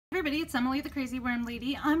everybody, it's Emily the Crazy Worm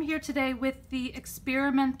Lady. I'm here today with the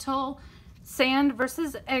experimental sand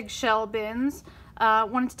versus eggshell bins.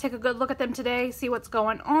 Wanted to take a good look at them today, see what's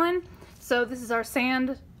going on. So this is our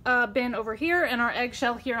sand bin over here and our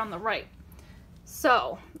eggshell here on the right.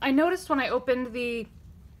 So I noticed when I opened the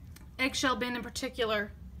eggshell bin in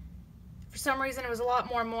particular, for some reason it was a lot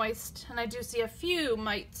more moist, and I do see a few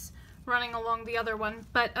mites running along the other one.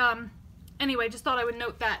 But anyway, just thought I would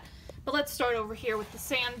note that. But let's start over here with the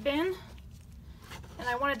sand bin. And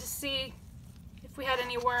I wanted to see if we had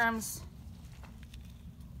any worms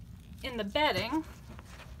in the bedding.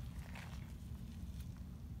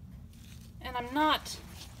 And I'm not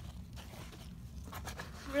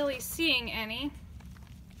really seeing any.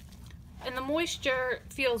 And the moisture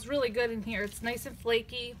feels really good in here. It's nice and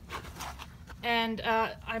flaky. And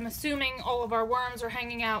I'm assuming all of our worms are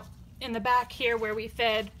hanging out in the back here where we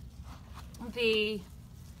fed the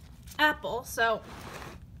apple. So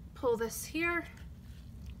pull this here.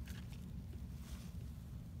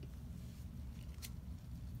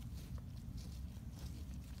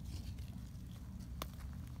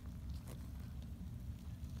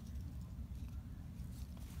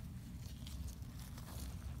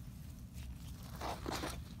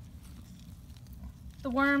 The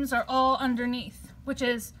worms are all underneath, which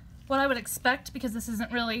is what I would expect because this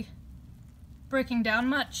isn't really breaking down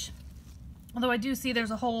much. Although I do see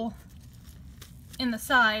there's a hole in the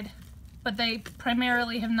side, but they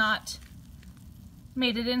primarily have not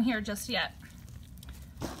made it in here just yet.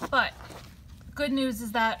 But good news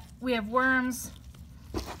is that we have worms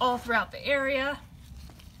all throughout the area.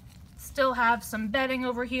 Still have some bedding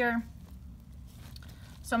over here.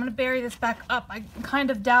 So I'm going to bury this back up. I'm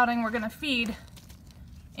kind of doubting we're going to feed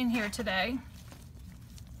in here today.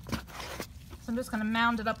 So I'm just going to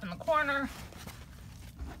mound it up in the corner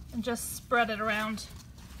and just spread it around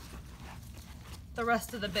the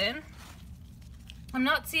rest of the bin. I'm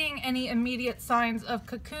not seeing any immediate signs of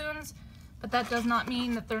cocoons, but that does not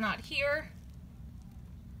mean that they're not here.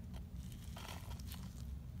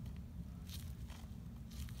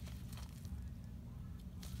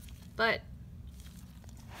 But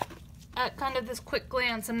at kind of this quick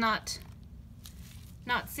glance, I'm not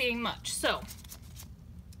seeing much. So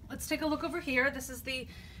let's take a look over here. This is the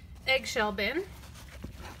eggshell bin.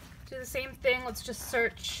 Do the same thing. Let's just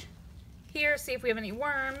search here, see if we have any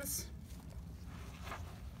worms.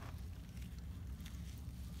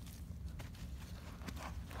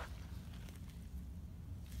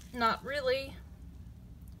 Not really.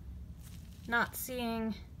 Not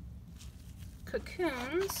seeing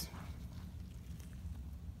cocoons.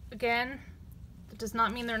 Again, that does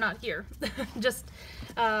not mean they're not here. Just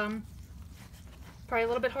probably a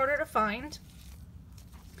little bit harder to find.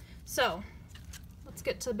 So let's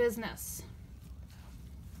get to business.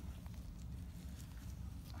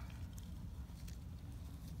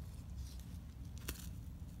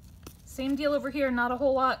 Same deal over here, not a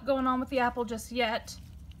whole lot going on with the apple just yet,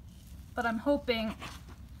 but I'm hoping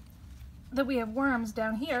that we have worms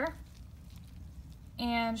down here,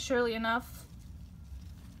 and surely enough,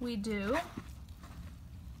 we do.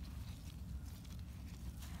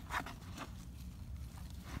 I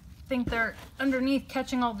think they're underneath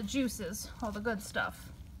catching all the juices, all the good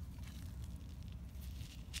stuff.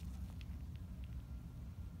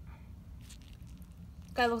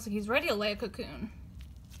 Guy looks like he's ready to lay a cocoon.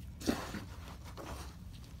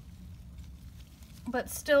 But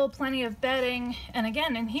still plenty of bedding, and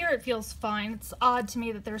again, in here it feels fine. It's odd to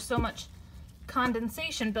me that there's so much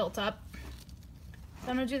condensation built up. So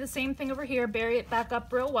I'm going to do the same thing over here, bury it back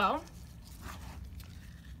up real well.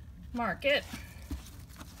 Mark it.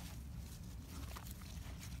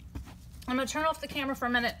 I'm going to turn off the camera for a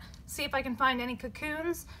minute, see if I can find any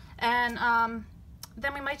cocoons, and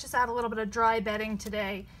then we might just add a little bit of dry bedding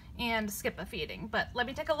today and skip a feeding. But let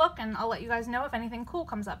me take a look and I'll let you guys know if anything cool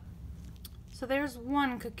comes up. So there's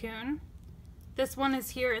one cocoon. This one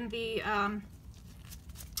is here in the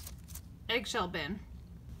eggshell bin.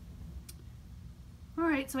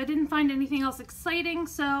 Alright, so I didn't find anything else exciting,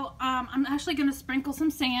 so I'm actually going to sprinkle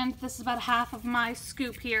some sand. This is about half of my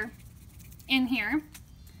scoop here in here.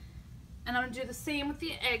 And I'm going to do the same with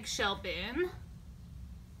the eggshell bin.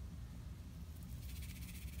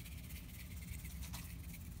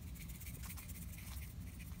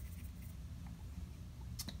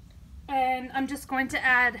 And I'm just going to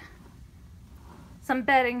add some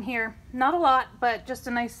bedding here. Not a lot, but just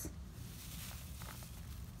a nice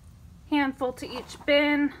handful to each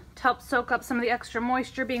bin to help soak up some of the extra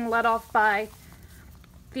moisture being let off by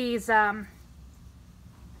these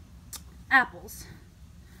apples.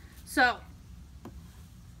 So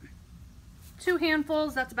 2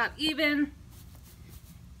 handfuls, that's about even.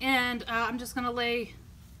 And And I'm just going to lay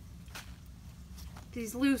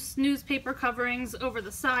these loose newspaper coverings over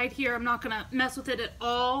the side here. I'm not going to mess with it at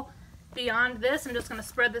all beyond this. I'm just going to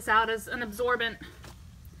spread this out as an absorbent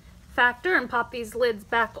factor and pop these lids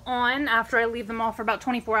back on after I leave them off for about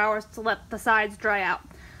 24 hours to let the sides dry out.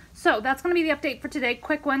 So that's going to be the update for today.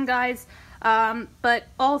 Quick one, guys. But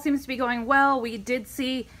all seems to be going well. We did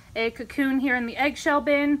see a cocoon here in the eggshell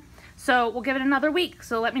bin. So we'll give it another week.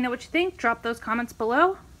 So let me know what you think. Drop those comments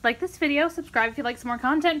below. Like this video. Subscribe if you'd like some more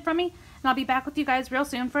content from me. And I'll be back with you guys real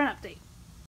soon for an update.